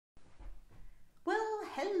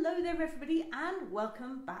Hello there everybody, and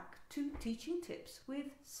welcome back to Teaching Tips with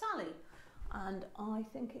Sally. And I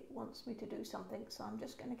think it wants me to do something, so I'm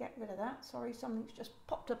just going to get rid of that. Sorry, something's just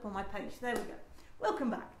popped up on my page. There we go. Welcome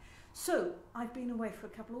back. So I've been away for a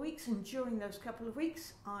couple of weeks, and during those couple of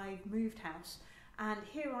weeks I've moved house. And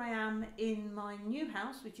here I am in my new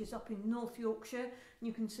house, which is up in North Yorkshire.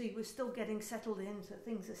 You can see we're still getting settled in, so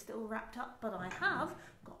things are still wrapped up, but I have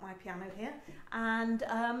got my piano here, and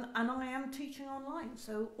I am teaching online,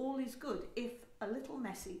 so all is good, if a little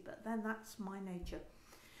messy, but then that's my nature.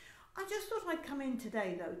 I just thought I'd come in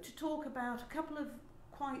today, though, to talk about a couple of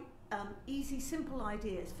quite easy, simple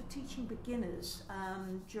ideas for teaching beginners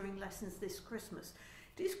during lessons this Christmas.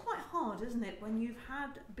 It is quite hard, isn't it, when you've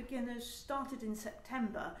had beginners started in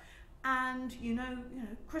September and you know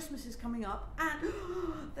Christmas is coming up and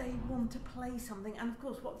they want to play something, and of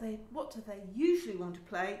course what do they usually want to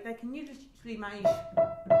play? They can usually manage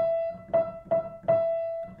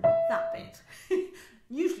that bit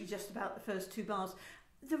usually just about the first two bars.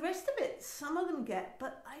 The rest of it, some of them get,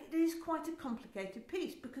 but it is quite a complicated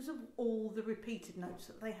piece because of all the repeated notes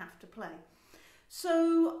that they have to play.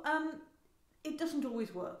 So it doesn't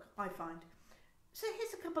always work, I find. So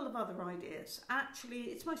here's a couple of other ideas. Actually,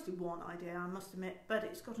 it's mostly one idea, I must admit, but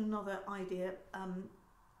it's got another idea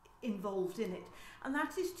involved in it. And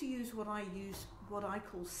that is to use what I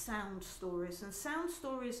call sound stories. And sound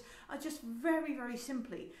stories are just very, very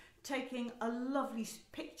simply taking a lovely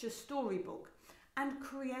picture storybook and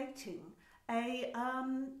creating a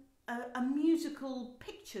musical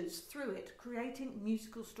pictures through it, creating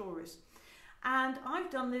musical stories. And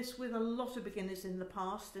I've done this with a lot of beginners in the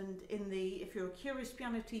past, and if you're a curious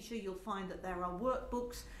piano teacher, you'll find that there are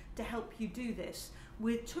workbooks to help you do this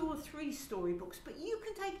with 2 or 3 storybooks, but you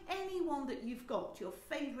can take any one that you've got, your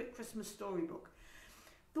favourite Christmas storybook.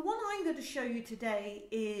 The one I'm going to show you today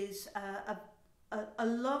is a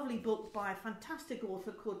lovely book by a fantastic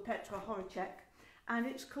author called Petra Horacek, and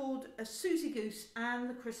it's called Susie Goose and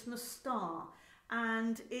the Christmas Star.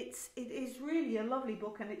 And it is really a lovely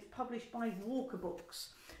book, and it's published by Walker Books.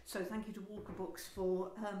 So thank you to Walker Books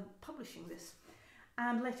for publishing this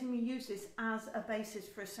and letting me use this as a basis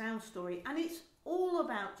for a sound story. And it's all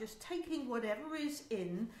about just taking whatever is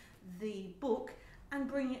in the book and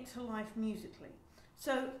bringing it to life musically.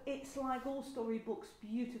 So it's like all storybooks,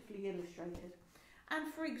 beautifully illustrated.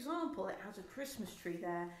 And for example, it has a Christmas tree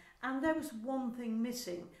there, and there was one thing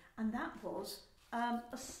missing, and that was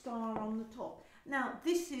a star on the top. Now,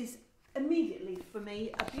 this is immediately, for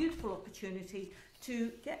me, a beautiful opportunity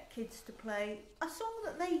to get kids to play a song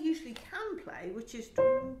that they usually can play, which is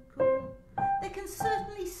Twinkle. They can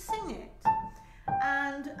certainly sing it.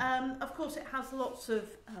 And, of course, it has lots of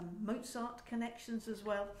Mozart connections as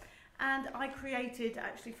well. And I created,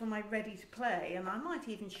 actually, for my Ready to Play, and I might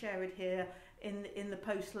even share it here in the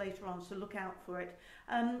post later on, so look out for it,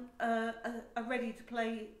 a Ready to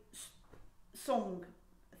Play song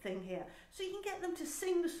thing here, so you can get them to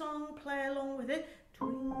sing the song, play along with it,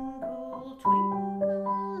 twinkle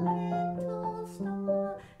twinkle little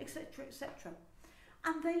star, etc, etc.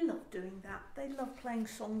 And they love doing that. They love playing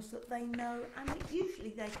songs that they know, and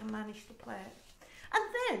usually they can manage to play it. And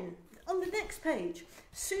then on the next page,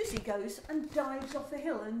 Susie goes and dives off a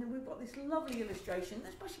hill, and we've got this lovely illustration,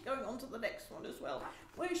 especially going on to the next one as well,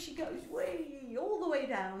 where she goes way all the way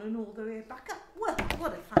down and all the way back up. Well,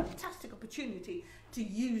 what a fantastic opportunity to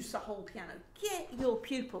use the whole piano. Get your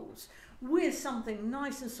pupils with something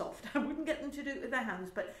nice and soft. I wouldn't get them to do it with their hands,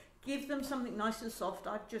 but give them something nice and soft.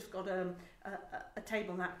 I've just got a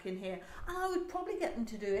table napkin here, and I would probably get them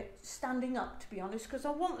to do it standing up, to be honest, because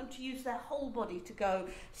I want them to use their whole body to go.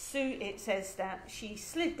 Sue, it says that she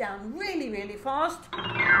slid down really, really fast.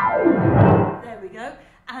 There we go.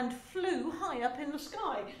 And flew high up in the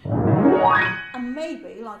sky. And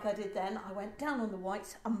maybe, like I did then, I went down on the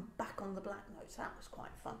whites and back on the black notes. That was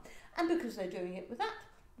quite fun. And because they're doing it with that,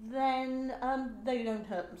 then they don't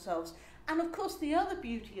hurt themselves. And of course, the other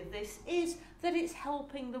beauty of this is that it's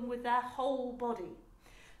helping them with their whole body.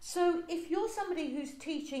 So if you're somebody who's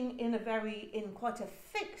teaching in quite a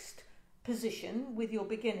fixed position with your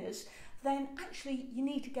beginners, then actually you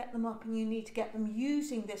need to get them up and you need to get them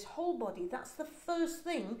using this whole body. That's the first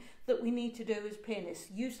thing that we need to do as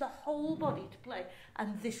pianists, use the whole body to play.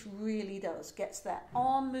 And this really gets their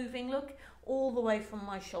arm moving, look, all the way from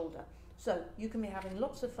my shoulder. So you can be having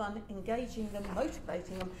lots of fun, engaging them,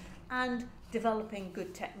 motivating them, and developing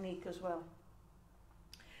good technique as well.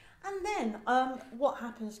 And then what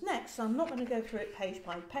happens next, so I'm not going to go through it page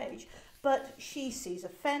by page, but she sees a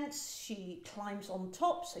fence, she climbs on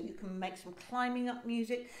top, so you can make some climbing up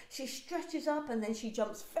music. She stretches up and then she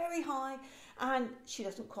jumps very high, And she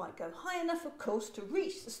doesn't quite go high enough, of course, to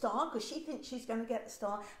reach the star, because she thinks she's going to get the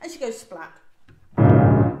star, and she goes splat.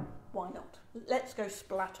 Why not? Let's go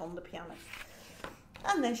splat on the piano.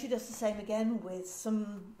 And then she does the same again with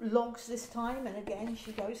some logs this time, and again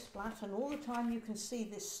she goes splat, and all the time you can see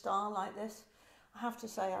this star like this. I have to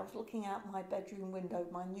say, I was looking out my bedroom window,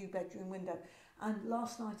 my new bedroom window, and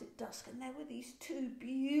last night at dusk, and there were these two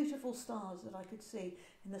beautiful stars that I could see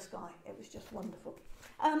in the sky. It was just wonderful.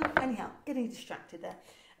 Anyhow, getting distracted there.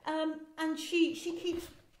 And she keeps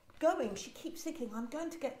going. She keeps thinking, I'm going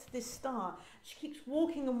to get to this star. She keeps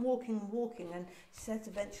walking and walking and walking, and says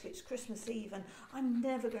eventually it's Christmas Eve and I'm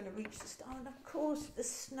never going to reach the star. And of course the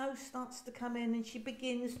snow starts to come in and she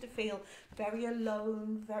begins to feel very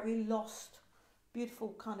alone, very lost.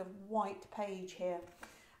 Beautiful kind of white page here.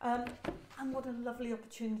 And what a lovely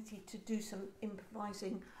opportunity to do some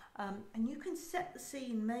improvising. And you can set the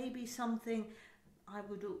scene, maybe something, I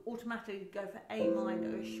would automatically go for A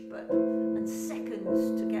minor-ish, and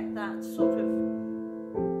seconds to get that sort of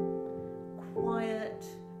quiet,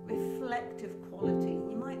 reflective quality.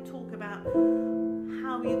 You might talk about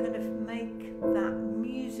how you're going to make that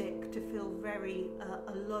music to feel very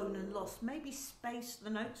alone and lost. Maybe space the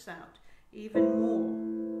notes out even more.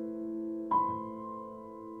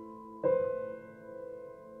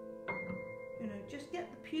 Just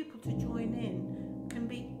get the pupil to join in. Can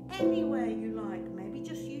be anywhere you like, maybe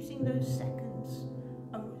just using those seconds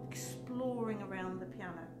of exploring around the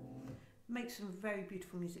piano. Make some very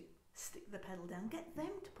beautiful music. Stick the pedal down, get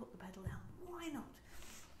them to put the pedal down, why not?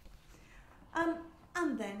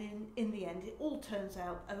 And then in the end it all turns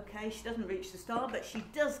out okay. She doesn't reach the star, but she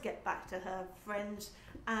does get back to her friends,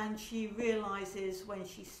 and she realises when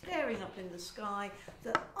she's staring up in the sky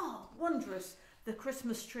that, oh, wondrous, the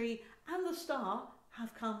Christmas tree and the star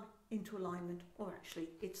have come into alignment, or actually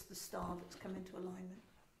it's the star that's come into alignment.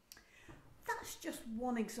 That's just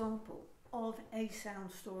one example of a sound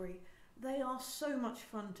story. They are so much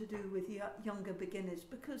fun to do with younger beginners,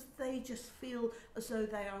 because they just feel as though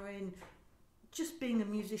they are in just being a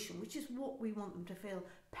musician, which is what we want them to feel.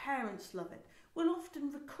 Parents love it. We'll often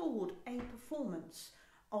record a performance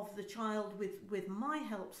of the child with my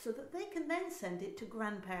help, so that they can then send it to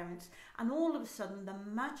grandparents, and all of a sudden the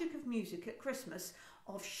magic of music at Christmas,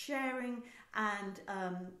 of sharing and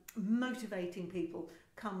motivating people,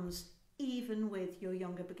 comes even with your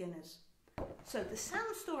younger beginners. So the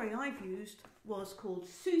sound story I've used was called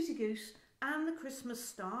Susie Goose and the Christmas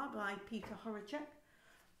Star by Peter Horacek,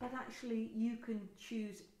 but actually you can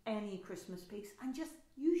choose any Christmas piece and just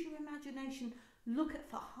use your imagination. Look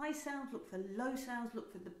for high sounds, look for low sounds,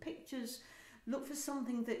 look for the pictures, look for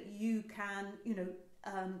something that you can,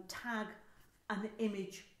 tag an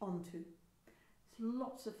image onto. It's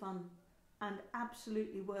lots of fun and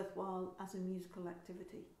absolutely worthwhile as a musical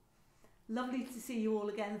activity. Lovely to see you all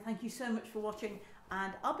again. Thank you so much for watching,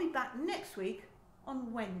 and I'll be back next week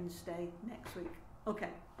on Wednesday next week. Okay,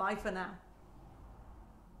 bye for now.